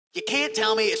You can't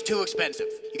tell me it's too expensive.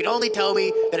 You can only tell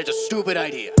me that it's a stupid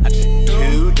idea.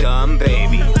 Two dumb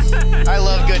babies. I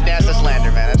love good NASA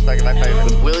slander, man. That's fucking my favorite.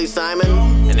 With Willie Simon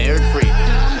and Eric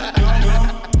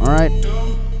Friedman. All right.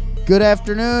 Good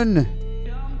afternoon.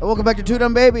 And welcome back to Two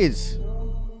Dumb Babies.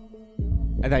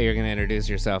 I thought you were going to introduce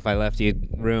yourself. I left you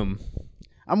room.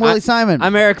 I'm Willie Simon.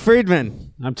 I'm Eric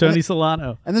Friedman. I'm Tony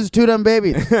Solano. And this is Two Dumb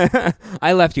Babies.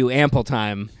 I left you ample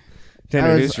time to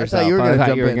introduce yourself. I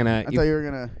thought you were going to jump in. I thought you were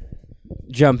going to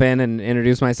jump in and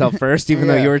introduce myself first, even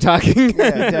though you were talking. Yeah,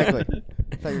 exactly.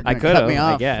 I could have, me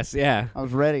off. I guess. Yeah. I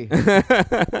was ready.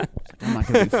 I'm not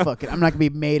going to be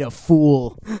made a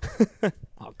fool.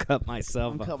 I'll cut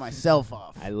myself off. Cut myself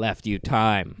off. I left you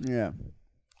time. Yeah.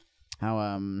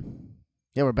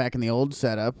 Yeah, we're back in the old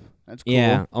setup. That's cool.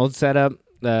 Yeah, old setup.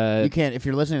 You can't, if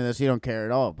you're listening to this, you don't care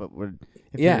at all, but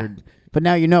but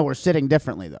now you know we're sitting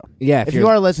differently though. Yeah. If you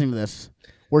are listening to this,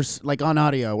 we're like on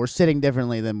audio, we're sitting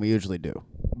differently than we usually do.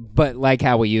 But like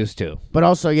how we used to. But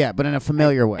also, yeah, but in a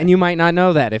familiar way. And you might not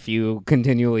know that if you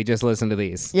continually just listen to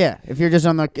these. Yeah, if you're just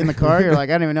in the car, you're like,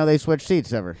 I didn't even know they switched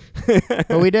seats ever.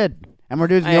 But we did. And we're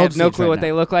doing the I old have no seats clue right what now.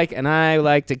 they look like, and I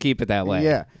like to keep it that way.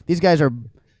 Yeah. These guys are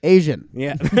Asian.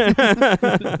 Yeah.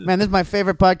 Man, this is my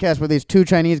favorite podcast with these two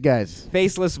Chinese guys.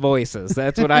 Faceless voices.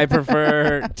 That's what I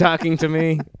prefer talking to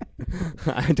me.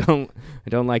 I don't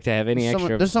like to have any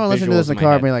extra. There's someone listening to this in the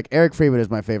car and be like, Eric Friedman is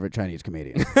my favorite Chinese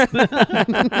comedian.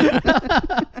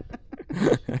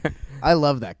 I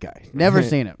love that guy. Never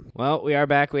seen him. Well, we are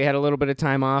back. We had a little bit of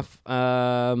time off.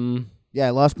 Yeah,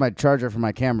 I lost my charger for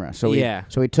my camera, so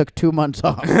we took 2 months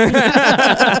off.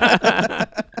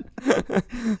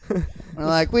 We're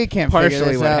like, we can't figure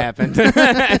Partially this what out. happened,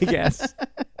 I guess.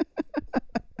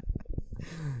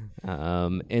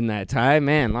 In that time,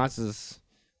 man, lots has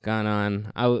gone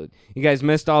on. You guys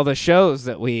missed all the shows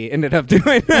that we ended up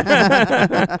doing.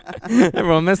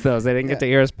 Everyone missed those. They didn't get to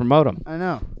hear us promote them. I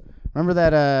know. Remember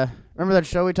that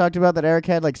show we talked about that Eric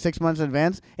had like 6 months in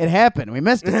advance? It happened. We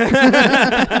missed it.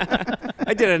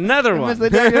 I did another one.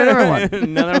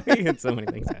 Another weekend. So many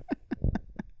things happened.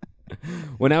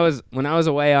 When I was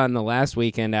away on the last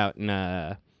weekend out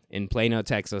in Plano,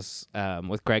 Texas,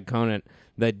 with Greg Conant,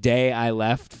 the day I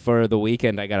left for the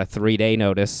weekend, I got a 3-day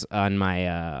notice on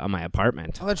my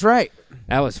apartment. Oh, that's right.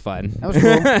 That was fun. That was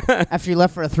cool. After you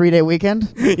left for a 3-day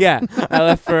weekend? Yeah,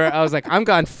 I was like, I'm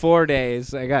gone 4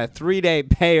 days. I got a 3-day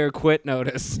pay or quit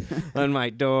notice on my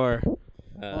door.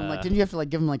 Well, like, didn't you have to like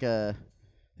give them like a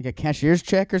cashier's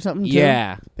check or something? Too?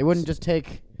 Yeah, they wouldn't just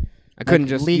take. I couldn't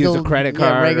just use a credit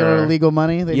card. Regular legal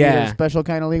money. They needed a special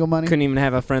kind of legal money. Couldn't even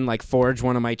have a friend like forge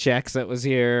one of my checks that was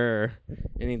here or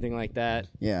anything like that.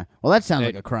 Yeah. Well, that sounds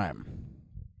like a crime.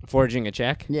 Forging a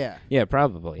check? Yeah. Yeah,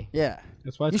 probably. Yeah.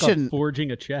 That's why it's called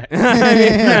forging a check.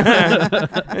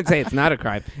 I'd say it's not a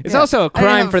crime. It's also a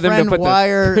crime for them to put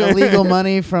wire illegal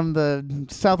money from the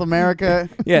South America.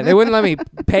 Yeah, they wouldn't let me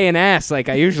pay an ass like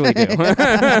I usually do.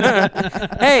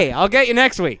 Hey, I'll get you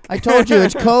next week. I told you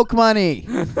it's Coke money.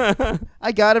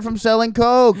 I got it from selling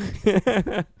Coke.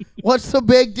 What's the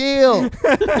big deal?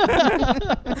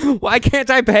 Why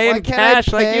can't I pay in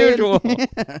cash like usual?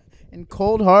 In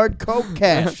cold, hard Coke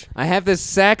cash. I have this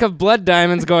sack of blood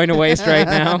diamonds going to waste right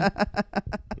now.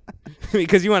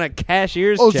 Because you want a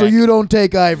cashier's check. So you don't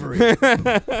take ivory.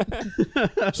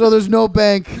 So there's no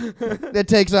bank that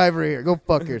takes ivory here. Go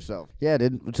fuck yourself. Yeah,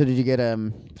 So did you get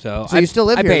So you still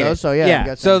live here though? So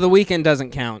yeah. So the weekend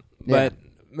doesn't count. But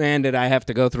man, did I have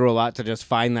to go through a lot to just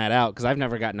find that out because I've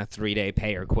never gotten a 3-day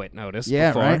pay or quit notice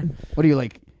before. Right. What are you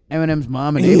like, Eminem's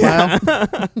mom in 8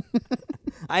 Mile?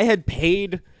 I had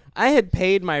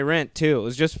paid my rent too. It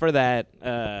was just for that.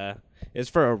 It's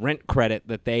for a rent credit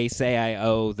that they say I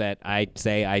owe that I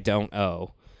say I don't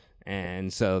owe,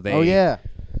 and so they. Oh yeah.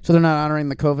 So they're not honoring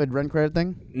the COVID rent credit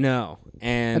thing? No,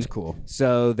 and that's cool.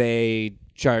 So they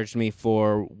charged me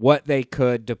for what they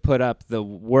could to put up the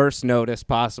worst notice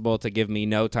possible to give me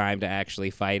no time to actually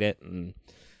fight it. And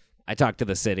I talked to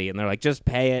the city, and they're like, just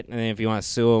pay it, and if you want to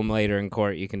sue them later in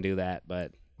court, you can do that.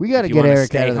 But we got to get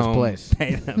Eric out of this place.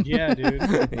 Pay them. Yeah,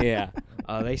 dude. Yeah.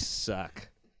 Oh, they suck.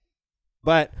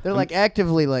 But they're like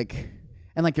actively like,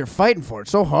 and like you're fighting for it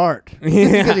so hard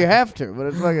because you have to. But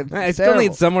it's fucking. I still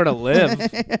need somewhere to live.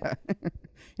 Yeah. You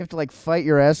have to like fight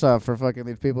your ass off for fucking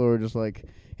these people who are just like,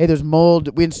 hey, there's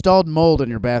mold. We installed mold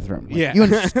in your bathroom. Like, yeah, you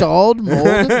installed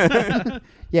mold.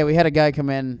 Yeah, we had a guy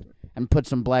come in and put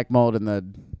some black mold in the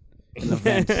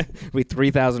vent. Be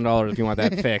 $3,000 if you want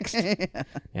that fixed.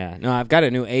 Yeah. No, I've got a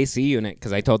new AC unit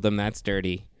because I told them that's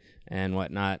dirty and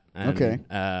whatnot. And,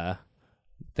 okay.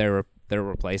 They're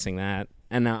replacing that.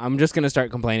 and I'm just gonna start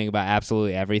complaining about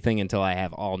absolutely everything until I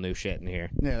have all new shit in here.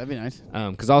 Yeah, that'd be nice.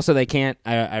 Because also they can't.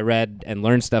 I read and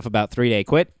learned stuff about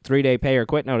 3-day pay or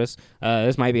quit notice.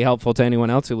 This might be helpful to anyone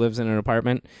else who lives in an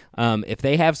apartment. If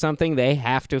they have something they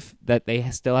have to that they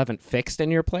still haven't fixed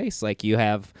in your place, like you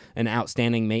have an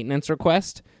outstanding maintenance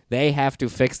request, they have to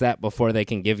fix that before they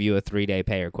can give you a 3-day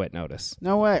pay or quit notice.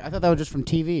 No way. I thought that was just from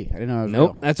TV. I didn't know it was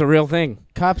Nope, real. that's a real thing.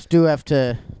 Cops do have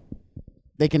to.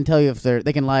 They can tell you if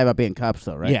they can lie about being cops,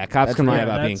 though, right? Yeah, cops That's can lie real.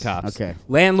 about being cops. Okay.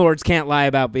 Landlords can't lie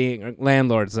about being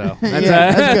landlords, though. That's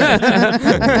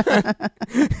That's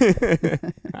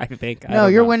good. I think. No,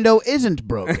 your window isn't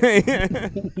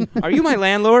broken. Are you my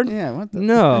landlord? Yeah, what the?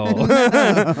 No.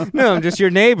 No, I'm just your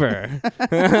neighbor.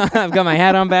 I've got my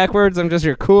hat on backwards. I'm just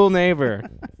your cool neighbor.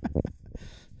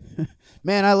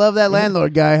 Man, I love that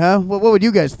landlord guy, huh? What would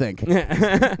you guys think?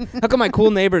 How come my cool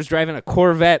neighbor's driving a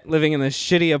Corvette living in this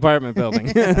shitty apartment building?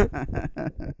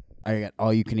 I got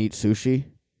all-you-can-eat sushi.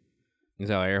 Is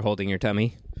that why you're holding your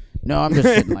tummy? No, I'm just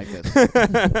sitting like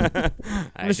this.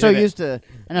 I'm just so used to.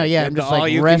 I know, yeah. I'm just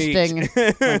like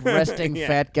resting Yeah.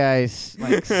 fat guys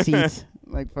like seat,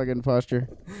 like fucking posture.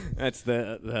 That's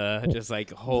the just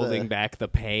like holding back the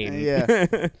pain. Yeah,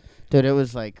 dude. It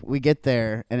was like we get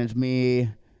there and it's me,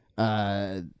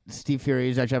 Steve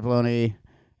Fury, Zach Ciappelloni,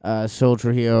 Sol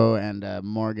Trujillo, and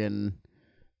Morgan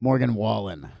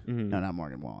Wallen. Mm-hmm. No, not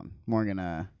Morgan Wallen.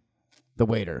 Morgan, the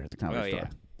waiter at the comedy store. Yeah.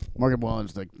 Morgan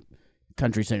Wallen's the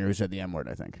country singer who said the M word,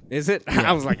 I think. Is it? Yeah.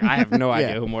 I was like, I have no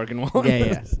idea who Morgan Wallen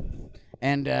is.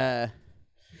 And but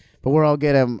we're all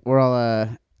getting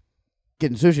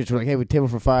sushi. So we're like, hey, we table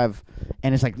for 5,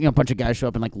 and it's like a bunch of guys show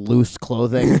up in like loose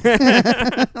clothing,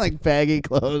 like baggy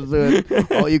clothes, doing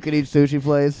all you can eat sushi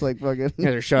place, like fucking.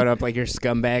 Yeah, they're showing up like your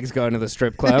scumbags going to the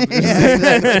strip club. Yeah,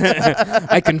 exactly.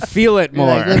 I can feel it more.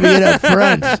 Like, let me get up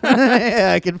front.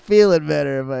 Yeah, I can feel it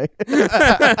better if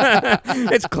I.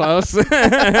 It's close.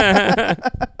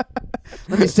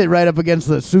 Let me sit right up against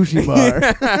the sushi bar.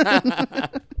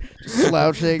 Just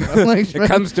slouching. I'm like, it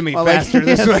comes to me while, faster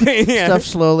this way. Yeah. Stuff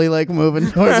slowly like moving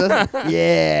towards us.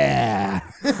 Yeah.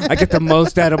 I get the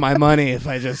most out of my money if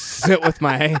I just sit with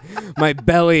my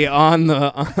belly on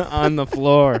the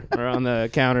floor or on the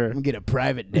counter. I'm gonna get a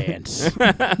private dance.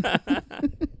 I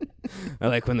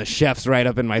like when the chef's right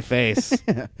up in my face.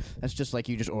 That's just like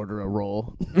you just order a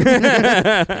roll.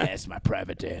 Yeah, it's my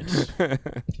private dance.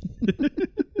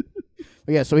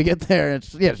 But yeah, so we get there, and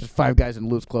it's just 5 guys in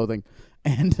loose clothing.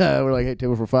 And we're like, hey,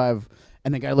 table for 5.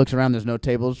 And the guy looks around, there's no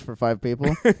tables for 5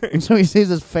 people. And so he sees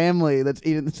this family that's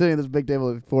sitting at this big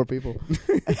table with 4 people.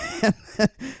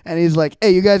 And he's like,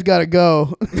 hey, you guys got to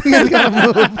go. You guys got to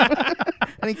move.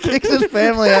 And he kicks his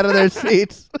family out of their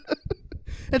seats.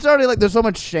 It's already like there's so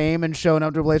much shame in showing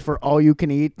up to a place for all you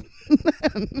can eat.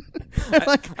 They're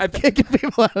like I'm kicking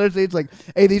people out of their seats like,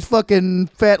 hey, these fucking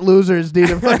fat losers need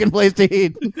a fucking place to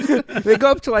eat. They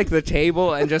go up to like the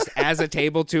table and just as a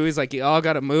table too, he's like, you all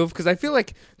got to move. Because I feel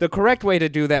like the correct way to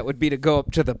do that would be to go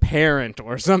up to the parent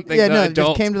or something. Yeah, the no, adult.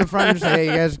 just came to the front and say, hey,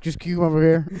 you guys just come over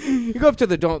here. You go up to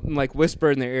the adult and like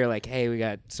whisper in their ear like, hey, we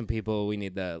got some people. We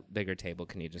need the bigger table.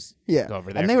 Can you just go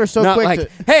over there? And they were so Not quick like, to...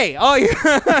 hey, all you get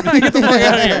the fuck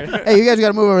out of here. Hey, you guys got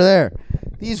to move over there.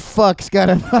 These fucks got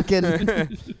to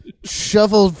fucking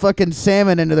shovel fucking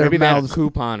salmon into their Maybe they had a mouths.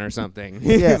 coupon or something.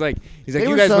 Yeah. He's like, They you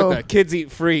were guys so- with the kids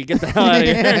eat free. Get the hell out of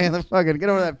here. Yeah, fucking get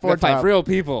over that Got 5 top. real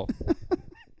people.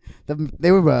 They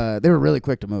were really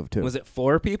quick to move too. Was it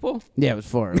 4 people? Yeah, it was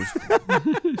 4. It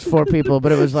was 4 people,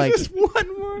 but it was like. Just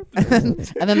one more.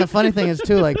 And then the funny thing is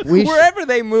too, like Wherever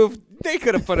they moved, they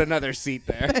could have put another seat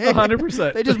there.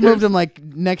 100%. They just moved him like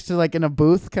next to like in a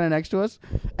booth, kind of next to us,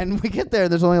 and we get there.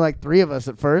 There's only like 3 of us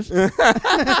at first. They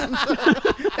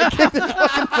kicked this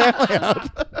fucking family out,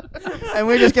 and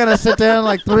we just kind of sit down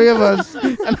like 3 of us,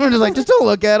 and we're just like, just don't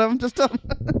look at him.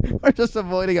 We're just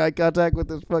avoiding eye contact with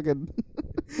this fucking.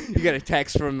 You get a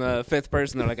text from the 5th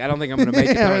person. They're like, I don't think I'm going to make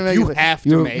it. Yeah, They're like, you have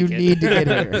to make you it. You need to get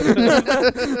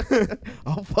here.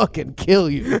 I'll fucking kill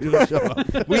you if you don't show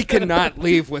up. We cannot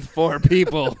leave with 4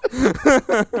 people.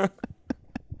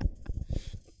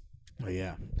 Oh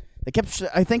yeah, they kept.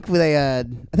 I think they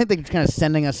were kind of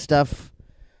sending us stuff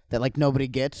that like nobody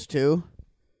gets too.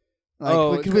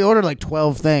 Like, we ordered like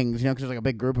 12 things, because there's like a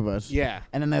big group of us. Yeah.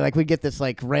 And then we'd get this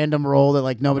like random roll that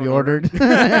like nobody ordered.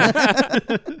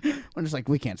 We're just like,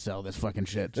 we can't sell this fucking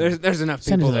shit. So There's enough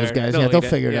send it people to those there. guys. They'll eat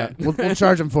figure it out. We'll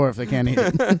charge them for it if they can't eat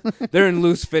it. They're in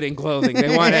loose-fitting clothing.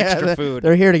 They want Yeah, extra food.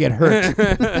 They're here to get hurt.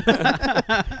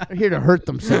 They're here to hurt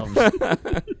themselves.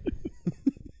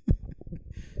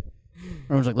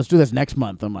 Everyone's like, let's do this next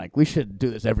month. I'm like, we should do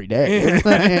this every day.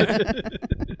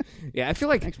 Yeah, I feel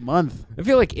like next month. I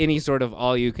feel like any sort of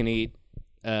all-you-can-eat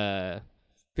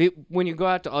when you go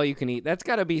out to all you can eat, that's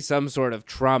got to be some sort of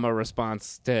trauma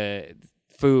response to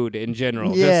food in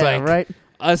general. Yeah, Just like right.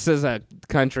 Us as a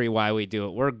country, why we do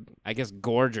it. We're, I guess,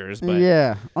 gorgers, but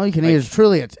yeah, all you can eat is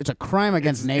truly it's a crime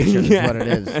against nature. Is what it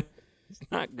is. It's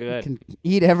not good. You can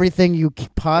eat everything you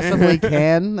possibly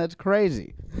can. That's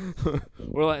crazy.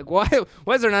 We're like, why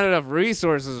is there not enough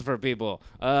resources for people?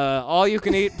 All you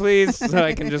can eat, please, so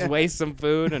I can just waste some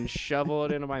food and shovel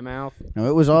it into my mouth. No,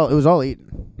 it was all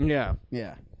eaten. Yeah.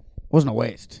 Yeah, it wasn't a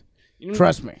waste.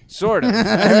 Trust me. Sort of. I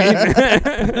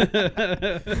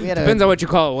mean, depends on what you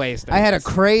call a waste. I had a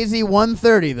crazy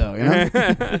 1:30 though. You know,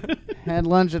 had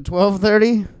lunch at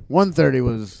 12:30.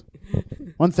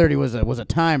 1:30 was a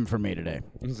time for me today.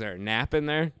 Is there a nap in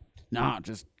there? No,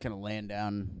 just kind of laying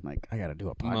down, like I gotta do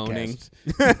a Moaning. podcast.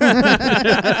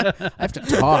 I have to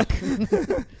talk.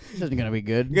 This isn't gonna be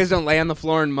good. You guys don't lay on the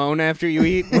floor and moan after you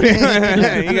eat? You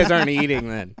guys aren't eating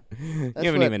then. You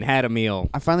haven't even had a meal.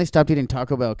 I finally stopped eating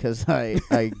Taco Bell because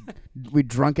we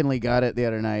drunkenly got it the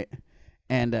other night,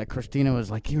 and Christina was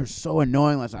like, "You were so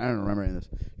annoying last night." I don't remember any of this.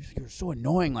 She's like, "You were so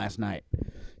annoying last night.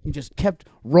 You just kept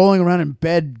rolling around in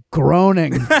bed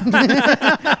groaning." She's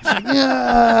like,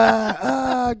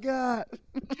 oh, God.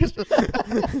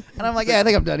 And I'm like, yeah, I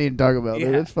think I'm done eating Taco Bell,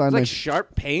 dude. It's fine. It's like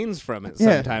sharp pains from it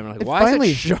sometimes. Like, why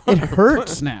finally, is it sharp? It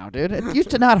hurts now, dude. It used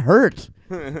to not hurt.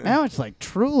 Now it's like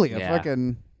truly a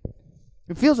fucking...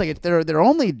 It feels like they're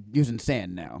only using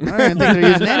sand now. I don't even think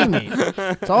they're using any meat.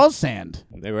 It's all sand.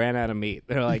 They ran out of meat.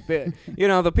 They're like,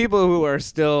 the people who are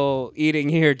still eating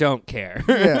here don't care.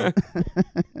 Yeah. I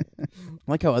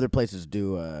like how other places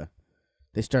do.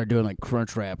 They start doing like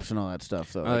crunch wraps and all that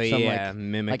stuff. Though. Like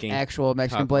mimicking like actual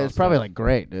Mexican Taco places. stuff. Probably like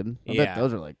great, dude. I bet Yeah.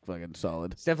 those are like fucking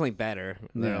solid. It's definitely better.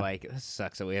 They're Yeah. like, this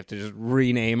sucks that we have to just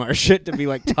rename our shit to be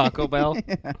like Taco Bell.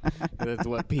 That's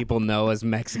what people know as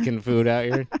Mexican food out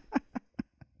here.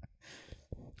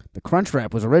 The crunch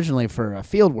wrap was originally for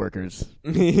field workers.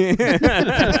 They'd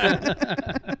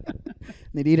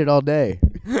eat it all day.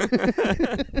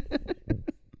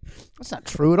 That's not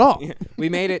true at all. Yeah, we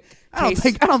made it. I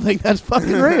don't think that's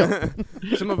fucking real.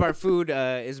 Some of our food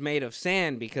is made of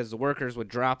sand because the workers would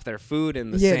drop their food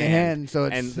in the Yeah, sand. the hand, so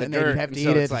it's and the and dirt, they'd have to so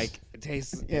eat it's it. like it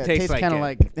tastes. Yeah, it tastes like kind of it.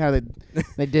 like how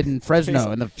they did in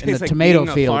Fresno in the tastes like tomato being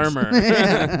a fields.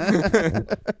 farmer.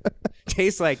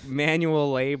 Tastes like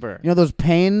manual labor. You know those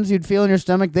pains you'd feel in your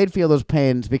stomach? They'd feel those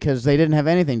pains because they didn't have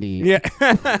anything to eat. Yeah.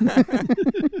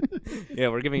 Yeah,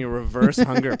 we're giving you reverse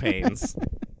hunger pains.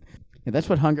 Yeah, that's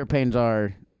what hunger pains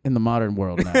are in the modern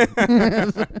world now.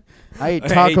 I eat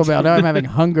Taco Bell, now I'm having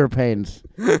hunger pains.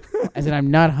 As in I'm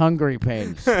not hungry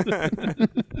pains.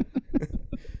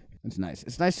 It's nice.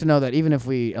 It's nice to know that even if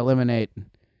we eliminate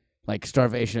like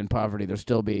starvation and poverty, there'll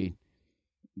still be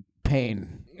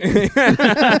pain.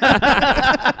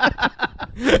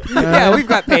 Yeah, we've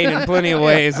got pain in plenty of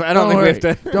ways. I don't think we have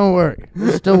to. Don't worry.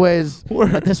 There's still ways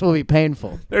that this will be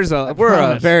painful. We're a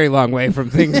promise. very long way from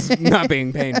things not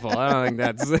being painful. I don't think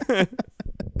that's.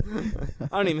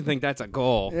 I don't even think that's a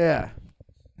goal. Yeah.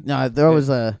 No, there was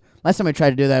a last time we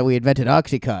tried to do that, we invented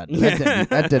Oxycontin.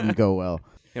 That didn't go well.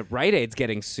 Yeah, Rite Aid's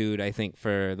getting sued, I think,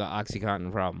 for the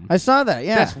OxyContin problem. I saw that.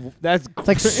 Yeah, That's it's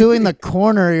like suing the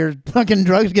corner your fucking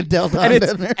drugs get dealt out.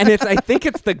 and it's I think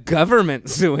it's the government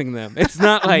suing them. It's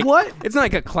not like What? It's not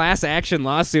like a class action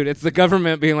lawsuit. It's the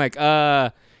government being like,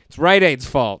 it's Rite Aid's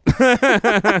fault.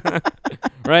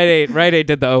 Rite Aid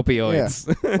did the opioids.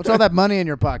 Yeah. What's all that money in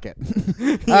your pocket?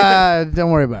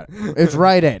 Don't worry about it. It's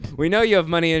Rite Aid. We know you have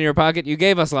money in your pocket. You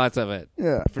gave us lots of it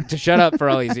Yeah. to shut up for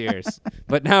all these years.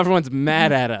 But now everyone's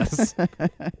mad at us.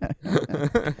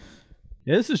 Yeah,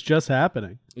 this is just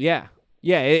happening. Yeah.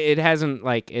 It hasn't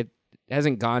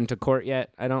gone to court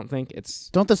yet. I don't think it's.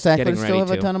 Don't the Getting Sacklers ready still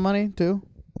have a to. ton of money too?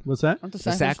 What's that? Aren't the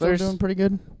The Sacklers still Sacklers? doing pretty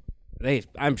good?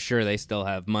 I'm sure they still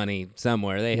have money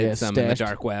somewhere. They hid some in the stashed.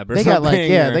 dark web or They something.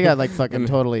 they got like fucking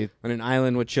totally, on an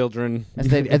island with children. as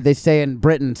they say in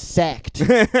Britain, sacked.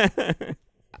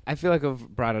 I feel like I've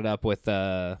brought it up with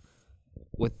the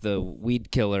weed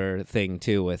killer thing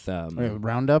too, with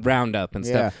Roundup. Roundup and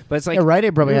Yeah. stuff. But it's like Yeah, Rite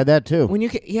Aid probably had that too. when you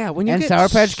get And Sour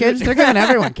Patch Kids, they're giving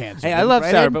everyone cancer. Hey, I love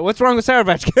Rite Sour, Aid? but what's wrong with Sour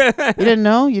Patch Kids? You didn't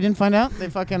know? You didn't find out? They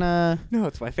fucking No,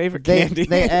 it's my favorite they candy.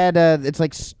 they add it's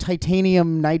like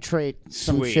titanium nitrate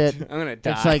some Sweet. shit. I'm gonna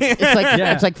die.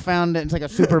 Yeah. It's like found it's like a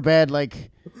super bad like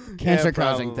cancer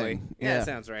causing probably. thing. Yeah, that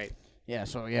sounds right. Yeah,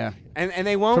 so yeah. And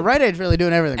they So won't. Rite Aid's really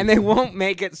doing everything. And they won't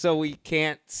make it so we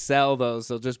can't sell those.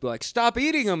 They'll just be like, "Stop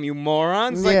eating them, you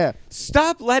morons!" Like, Yeah.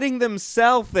 stop letting them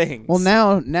sell things. Well,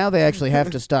 now they actually have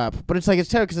to stop. But it's terrible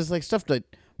because it's like stuff that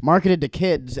marketed to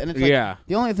kids, and it's like Yeah.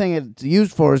 the only thing it's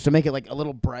used for is to make it like a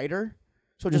little brighter.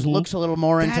 so it just looks a little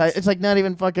more enticing. It's like not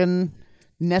even fucking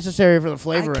necessary for the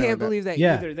flavor. I can't believe that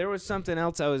Yeah. either. There was something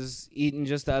else I was eating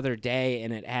just the other day,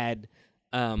 and it had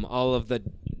all of the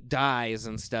dyes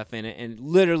and stuff in it, and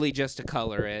literally just to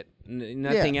color it,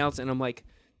 nothing else. And I'm like,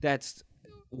 that's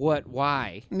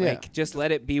why? Yeah. Like, just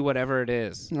let it be whatever it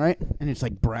is. Right? And it's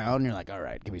like brown. You're like, all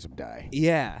right, give me some dye.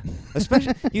 Yeah,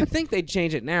 especially you'd think they'd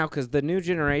change it now because the new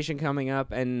generation coming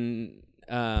up and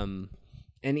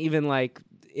even like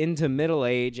into middle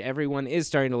age, everyone is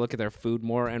starting to look at their food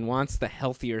more and wants the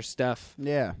healthier stuff.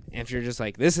 Yeah. And if you're just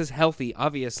like, this is healthy,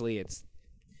 obviously it's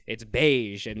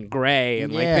beige and gray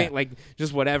and like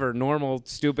just whatever normal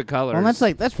stupid colors.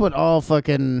 Well, that's what all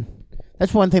fucking.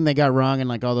 That's one thing they got wrong in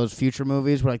like all those future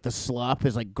movies where like the slop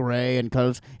is like gray and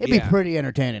colors. It'd be pretty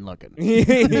entertaining looking.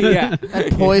 Yeah,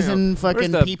 That poison Where's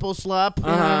fucking the- people slop. You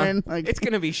know what I mean? Like, it's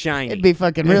gonna be shiny. it'd be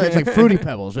fucking really. It's like Fruity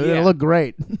Pebbles. Yeah. It'll look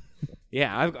great.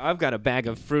 Yeah, I've got a bag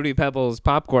of Fruity Pebbles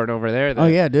popcorn over there. That Oh,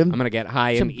 yeah, dude. I'm gonna get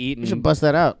high and eat You and should bust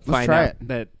that out. Let's find try out it.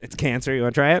 that it's cancer. You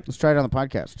want to try it? Let's try it on the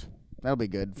podcast. That'll be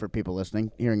good for people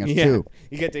listening, hearing us Yeah, chew.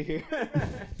 you get to hear.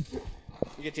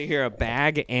 You get to hear a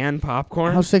bag and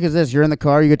popcorn. How sick is this? You're in the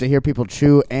car, you get to hear people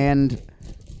chew and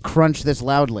crunch this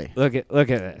loudly. Look at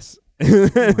this. Oh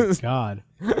my God.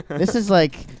 This is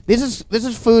like this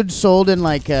is food sold in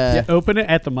like Yeah, open it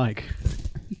at the mic.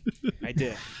 I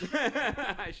did.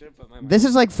 I should have put my. this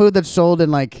is like food that's sold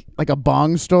in like a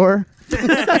bong store. You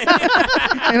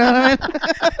know what I mean?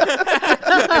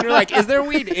 And you're like, is there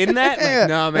weed in that? Like, Yeah.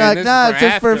 no, You're man. like, this nah, is it's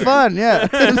just for after." fun. Yeah.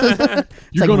 It's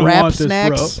You're like gonna rap want this,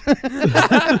 snacks.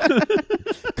 bro.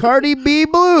 Cardi B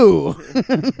Blue.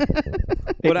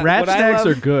 What I- Rat what I snacks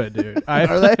love- are good, dude.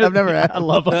 Are they? I've never had. I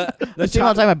love them. I see them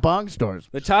all the time at bong stores.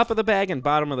 The top of the bag and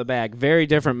bottom of the bag, very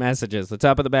different messages. The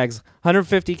top of the bag's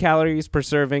 150 calories per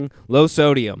serving, low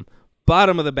sodium.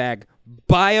 Bottom of the bag,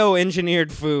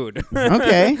 bioengineered food.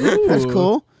 Okay, that's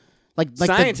cool. Like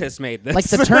Scientists made this. like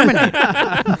the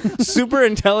Terminator. Super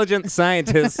intelligent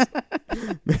scientists.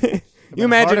 You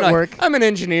imagine, hard at like, work. I'm an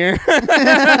engineer.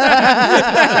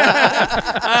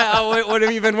 What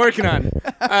have you been working on?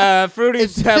 Fruity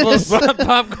Pebbles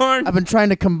popcorn. I've been trying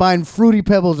to combine Fruity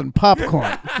Pebbles and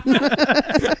popcorn.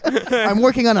 I'm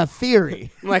working on a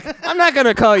theory. I'm like, I'm not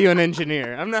gonna call you an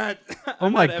engineer. I'm not. Oh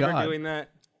I'm my not ever God. doing that.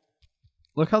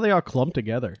 Look how they all clump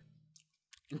together.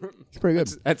 It's pretty good.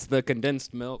 That's the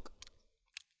condensed milk.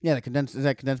 Yeah, the condensed is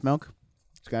that condensed milk?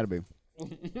 It's got to be.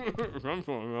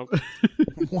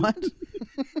 What?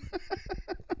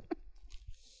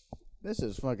 This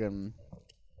is fucking.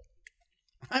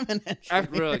 I'm an engineer. That's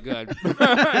really good. Yeah,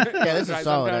 this Try is some,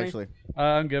 solid Tony? actually.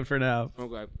 I'm good for now.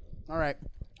 Okay. All right,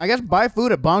 I guess buy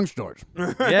food at bong stores.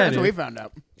 Yeah, That's what we dude. found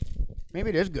out. Maybe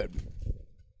it is good.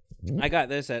 I got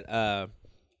this at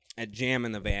Jam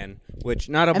in the Van, which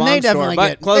not a And bong they store, definitely but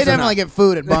get close definitely enough. get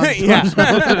food at bong stores.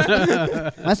 Yeah.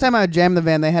 Last time I jammed the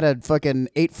van, they had a fucking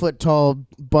 8-foot tall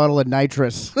bottle of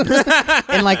nitrous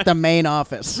in like the main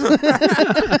office.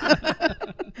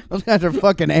 Those guys are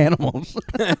fucking animals.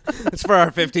 It's for our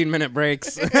 15-minute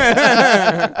breaks. It's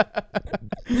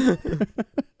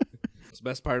the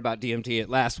best part about DMT. It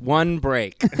lasts one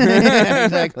break.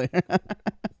 Exactly. I'm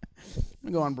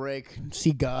gonna go on break,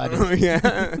 see God. Yeah.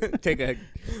 Take a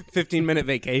 15-minute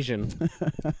vacation.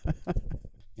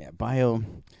 Yeah, but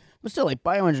still, like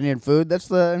bioengineered food. That's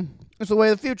the way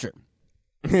of the future.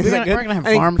 We're gonna have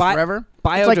farms forever.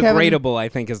 It's like having- Biodegradable, I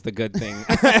think, is the good thing.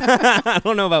 I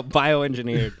don't know about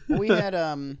bioengineered. We had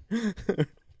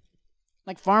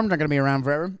like farms aren't gonna be around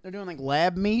forever. They're doing like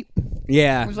lab meat.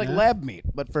 Yeah. It was like lab meat,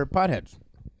 but for potheads.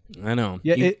 I know.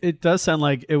 Yeah, You- it does sound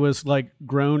like it was like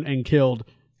grown and killed.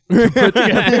 Put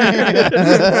together.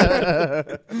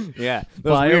 yeah.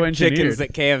 Those weird Bioengineered. chickens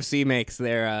that KFC makes,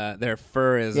 their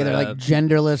fur is Yeah, they're like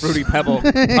genderless. Fruity Pebble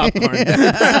popcorn.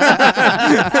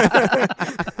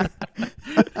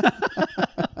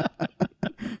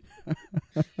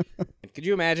 Could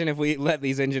you imagine if we let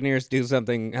these engineers do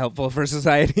something helpful for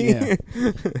society? Yeah.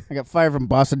 I got fired from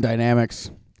Boston Dynamics.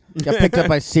 Got picked up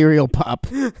by Cereal Pop.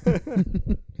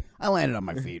 I landed on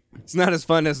my feet. It's not as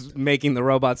fun as making the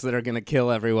robots that are going to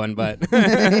kill everyone, but but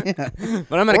I'm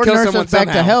going to Or kill nurse someone us back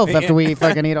somehow. to health after we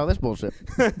fucking eat all this bullshit.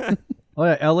 Oh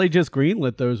yeah, LA just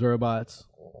greenlit those robots.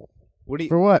 What do you,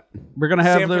 For what? We're gonna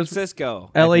have San those. Francisco.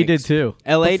 I LA think. did too.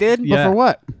 LA did? But Yeah. for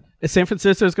what? San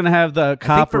Francisco's gonna have the I think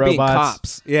cop for being robots.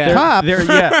 cops. Yeah. They're- Cops?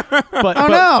 yeah. But, Oh, but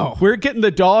no. we're getting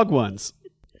the dog ones.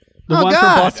 The Oh, ones God.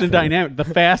 from Boston Dynamics, the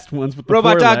fast ones with the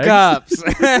Robot 4 dog legs. cops.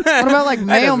 What about like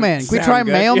mailman? Can we try sound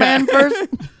good. mailman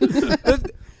Yeah. first?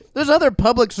 There's other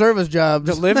public service jobs.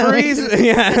 Deliveries?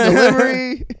 Yeah.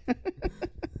 Delivery.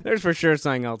 There's for sure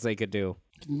something else they could do.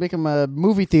 Make them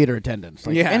movie theater attendants.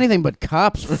 Like, Yeah. anything but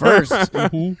cops first.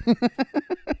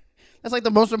 That's like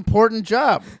the most important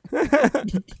job.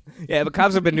 Yeah, but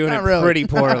cops have been doing Not it really. pretty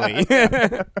poorly.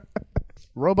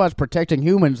 Robots protecting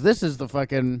humans. This is the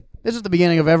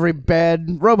beginning of every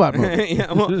bad robot movie.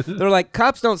 Yeah, well, they're like,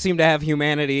 cops don't seem to have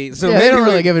humanity, so Yeah, they maybe don't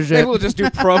really give a shit. Maybe we'll just do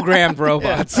programmed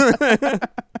robots.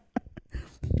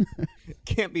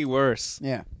 Can't be worse.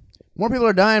 Yeah. More people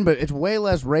are dying, but it's way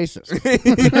less racist.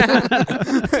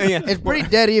 Yeah. It's pretty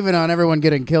dead even on everyone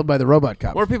getting killed by the robot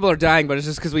cops. More people are dying, but it's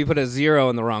just because we put a 0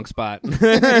 in the wrong spot.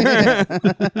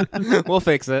 We'll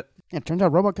fix it. Yeah, it turns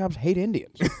out robot cops hate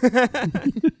Indians.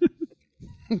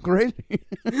 Great.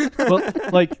 Well,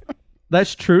 like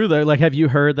that's true though. Like, have you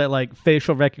heard that like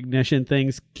facial recognition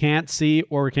things can't see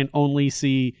or can only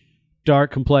see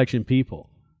dark complexion people?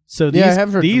 So these Yeah, I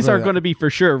have heard these about are that. going to be for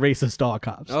sure racist dog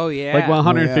cops. Oh, yeah. like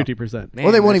 150%. Man,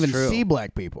 Or they won't that's even true. see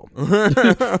black people. Dude, they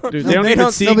don't They even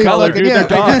don't see They'll be color, fucking- dude. yeah,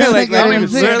 They're dogs. Like, they don't they even don't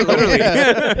see even it. literally.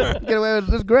 Yeah. Get away with it.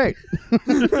 This is great.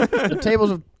 The tables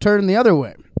have turned the other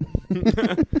way.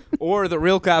 Or the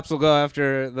real cops will go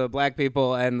after the black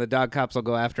people, and the dog cops will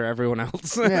go after everyone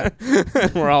else. Yeah.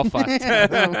 We're all fucked.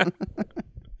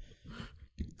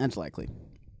 That's likely.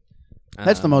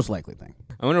 That's the most likely thing.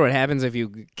 I wonder what happens if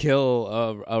you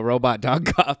kill a robot dog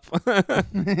cop.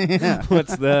 Yeah.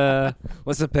 What's the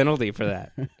penalty for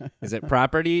that? Is it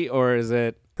property or is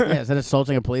it? Yeah, is that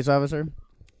assaulting a police officer?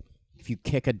 If you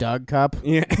kick a dog cop?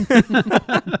 Yeah.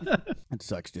 That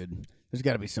sucks, dude. There's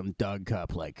got to be some dog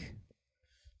cop, like,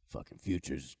 fucking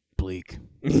future's bleak.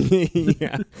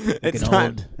 Yeah. Like It's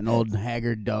an old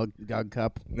haggard dog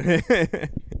cop.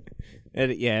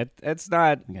 It's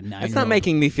not. Like a It's 9-year-old. not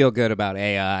making me feel good about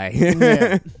AI.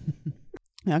 Yeah.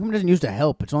 How come it doesn't use to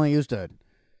help? It's only used to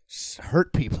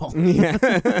hurt people. Yeah.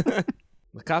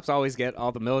 The cops always get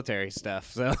all the military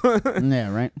stuff. So.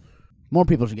 Yeah, right? More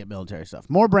people should get military stuff.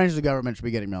 More branches of government should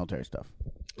be getting military stuff.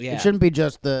 Yeah. It shouldn't be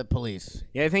just the police.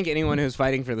 Yeah, I think anyone who's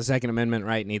fighting for the Second Amendment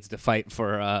right needs to fight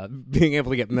for being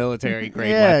able to get military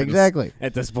grade Yeah, weapons. exactly.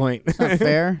 At this point. It's not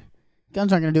fair.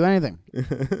 Guns aren't going to do anything.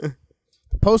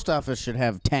 Post office should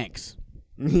have tanks.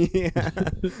 Yeah.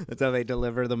 That's how they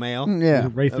deliver the mail. Yeah.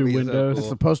 Right through That'd be so windows. It's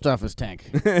the post office tank.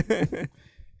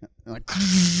 Like,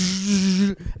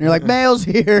 and you're like, mail's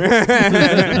here.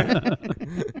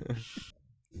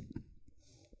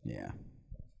 Yeah.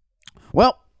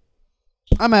 Well,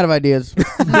 I'm out of ideas.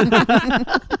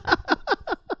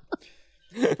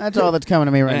 That's all that's coming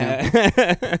to me right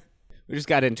now. We just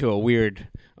got into a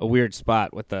weird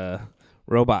spot with the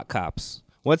robot cops.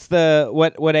 What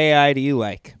AI do you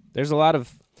like? There's a lot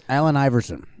of Allen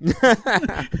Iverson. That's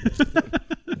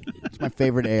my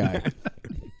favorite AI.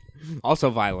 also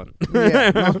violent.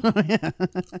 Yeah. Yeah.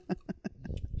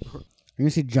 You gonna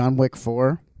see John Wick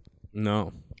 4?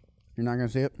 No. You're not gonna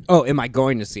see it? Oh, am I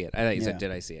going to see it? I thought you Yeah. said,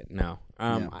 did I see it? No.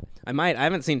 Yeah. I might. I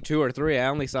haven't seen 2 or 3. I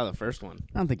only saw the first one.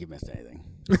 I don't think you missed anything.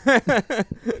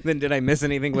 Then did I miss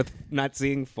anything with not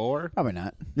seeing 4? Probably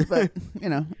not. But, it's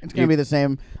going to be the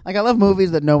same. Like, I love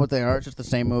movies that know what they are. It's just the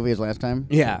same movie as last time.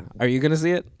 Yeah. Are you going to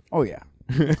see it? Oh, yeah.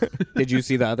 Did you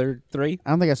see the other 3? I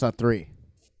don't think I saw 3.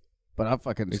 But I'll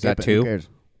fucking Is skip that it. 2? Who cares?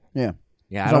 Yeah.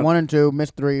 Yeah. I I saw don't, 1 and 2,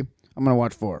 missed 3. I'm going to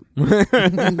watch 4.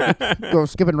 Go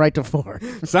skipping right to 4.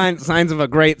 signs of a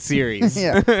great series.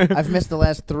 Yeah. I've missed the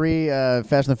last 3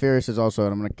 Fast and the Furious also,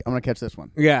 and I'm gonna catch this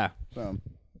one. Yeah. So,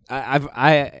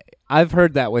 I've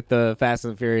heard that with the Fast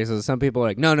and Furious. Some people are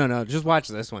like, no, just watch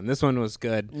this one. This one was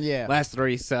good. yeah. Last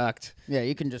 3 sucked. Yeah,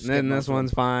 you can just And skip then most this of them.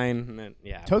 one's fine. And then,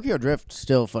 yeah. Tokyo Drift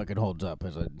still fucking holds up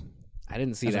as a I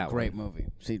didn't see That's that a great one. movie.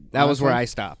 See, That was where honestly, I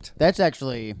stopped. That's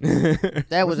actually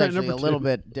that was that actually a number little 2?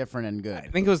 bit different and I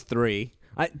good. think it was 3.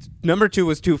 Number 2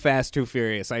 was Too Fast, Too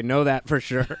Furious. I know that for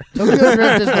sure. Tokyo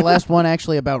Drift is the last one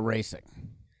actually about racing.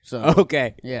 So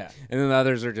Okay. yeah, And then the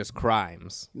others are just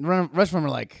crimes. the rest of them are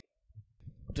like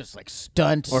just like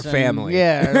stunts Or and- family.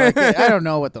 Yeah, like, I don't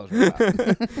know what those are about.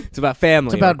 It's about family.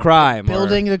 It's about or crime.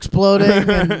 Buildings exploding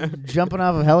and jumping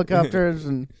off of helicopters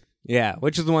and Yeah,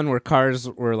 which is the one where cars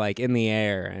were like in the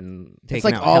air and it's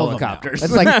taking like out all helicopters.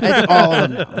 of them now. It's all of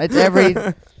them now. It's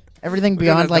everything We're gonna have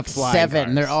beyond the like flying 7.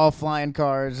 cars. They're all flying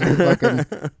cars.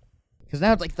 Because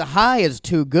now it's like the high is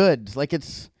too good. Like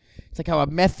it's like how a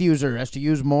meth user has to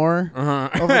use more.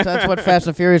 Uh-huh. That's what Fast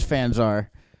and Furious fans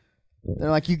are. They're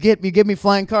like, you give me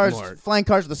flying cars. More. Flying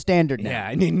cars are the standard now. Yeah,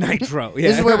 I need nitro. Yeah.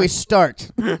 This is where we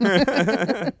start. You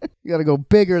got to go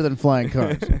bigger than flying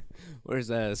cars. Where's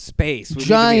space? We need to be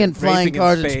Giant flying racing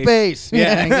cars in space.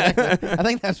 Yeah. Exactly. I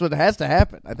think that's what has to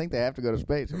happen. I think they have to go to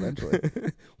space eventually.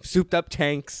 Souped up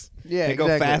tanks. Yeah, They go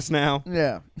exactly. fast now.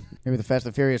 Yeah. Maybe the Fast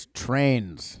and Furious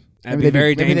trains. That'd Maybe be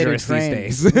very maybe they do dangerous these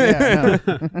trains. days. Yeah, I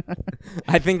know.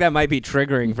 I think that might be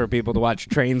triggering for people to watch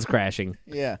trains crashing.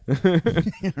 Yeah.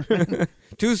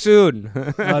 Too soon.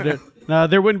 No,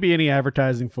 there wouldn't be any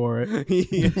advertising for it.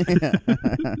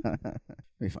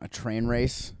 Maybe a train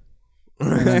race.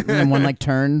 And then one like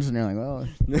turns, and you're like, well.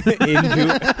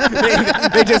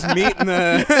 they just meet in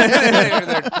the.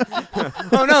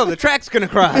 Oh no, the track's gonna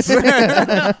cross.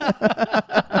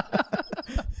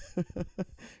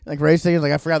 Like racing is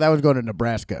like, I forgot that was going to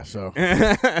Nebraska, so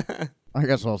I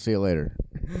guess I'll see you later.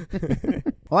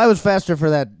 Well, I was faster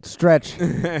for that stretch.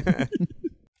 I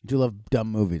do love dumb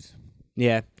movies.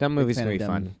 Yeah, dumb movies are Big fan very of dumb-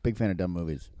 fun. Big fan of dumb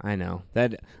movies. I know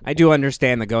that. I do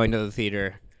understand the going to the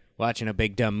theater, watching a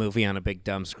big dumb movie on a big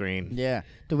dumb screen. Yeah.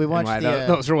 Did we And watch why the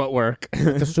those are what work.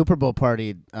 the Super Bowl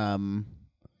party? The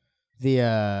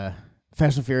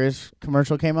Fast and Furious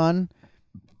commercial came on.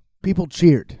 People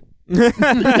cheered.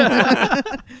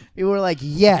 You were like,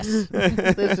 "Yes,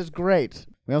 this is great."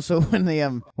 We also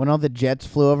when all the jets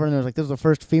flew over and there was like, "This is the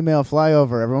first female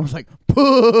flyover." Everyone was like,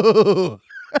 "Boo!"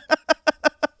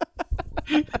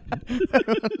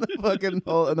 The fucking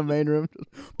hole in the main room,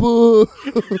 just, boo!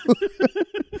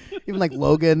 Even like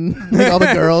Logan, like all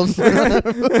the girls.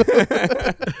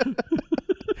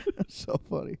 So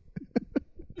funny.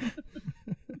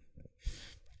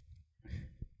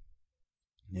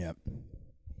 Yep.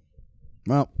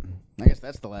 Well, I guess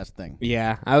that's the last thing.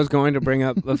 Yeah, I was going to bring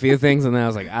up a few things, and then I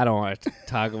was like, I don't want to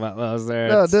talk about those. There,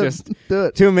 No, it's do just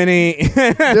it. too many. Do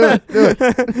it.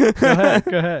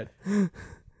 Go ahead.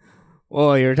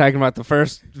 Well, you were talking about the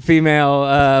first female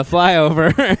flyover,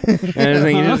 and I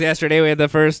think just yesterday we had the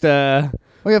first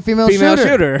We have female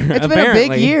shooter. It's apparently. been a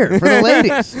big year for the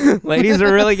ladies. Ladies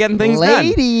are really getting things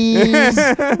Ladies,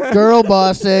 girl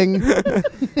bossing.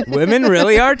 Women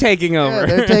really are taking over. Yeah,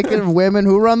 they're taking women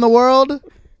who run the world.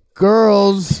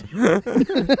 Girls.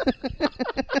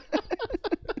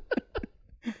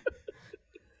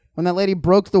 When that lady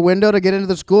broke the window to get into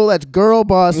the school, that's girl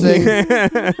bossing.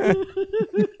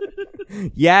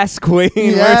 Yes, queen.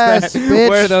 Yes, bitch.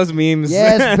 Where are those memes?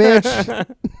 Yes, bitch.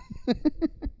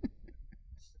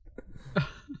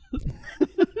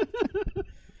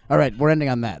 All right, we're ending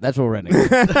on that. That's what we're ending on.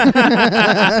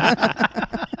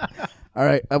 All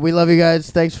right, we love you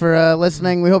guys. Thanks for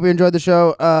listening. We hope you enjoyed the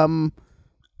show. You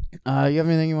have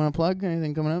anything you want to plug?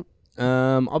 Anything coming up?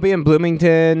 I'll be in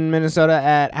Bloomington, Minnesota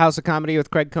at House of Comedy with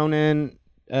Craig Conan,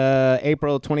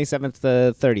 April 27th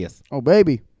to 30th. Oh,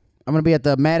 baby. I'm going to be at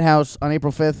the Madhouse on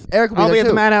April 5th. Eric will be I'll there be at too.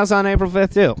 the Madhouse on April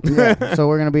 5th, too. Yeah, so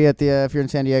we're going to be at the, if you're in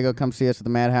San Diego, come see us at the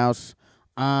Madhouse.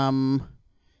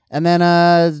 And then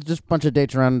just a bunch of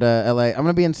dates around L.A. I'm going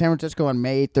to be in San Francisco on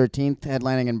May 13th,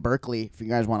 headlining in Berkeley. If you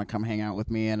guys want to come hang out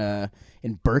with me in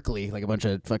Berkeley, like a bunch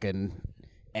of fucking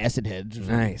acid heads.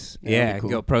 Nice. Yeah, Yeah, that'd be cool.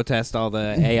 go protest all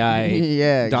the AI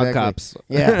Yeah, dog exactly. cops.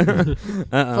 Yeah.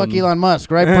 Fuck Elon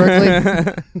Musk, right,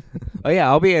 Berkeley? Oh, yeah,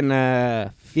 I'll be in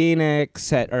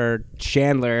Phoenix or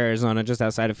Chandler, Arizona, just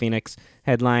outside of Phoenix,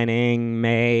 headlining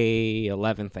May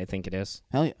 11th, I think it is.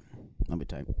 Hell yeah. I'll be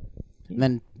tight. And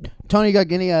then, Tony, you got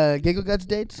any Giggle Guts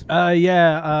dates?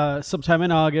 Sometime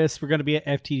in August, we're going to be at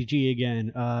FTG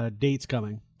again. Dates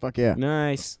coming. Fuck yeah.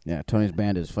 Nice. Yeah, Tony's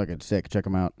band is fucking sick. Check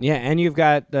him out. Yeah, and you've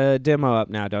got the demo up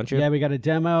now, don't you? Yeah, we got a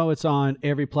demo. It's on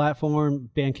every platform,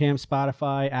 Bandcamp,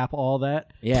 Spotify, Apple, all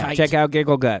that. Yeah, Tight. check out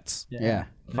Giggle Guts. Yeah.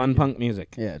 Fun punk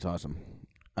music. Yeah, it's awesome.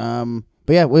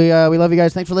 But yeah, we love you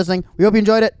guys. Thanks for listening. We hope you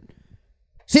enjoyed it.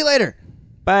 See you later.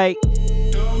 Bye.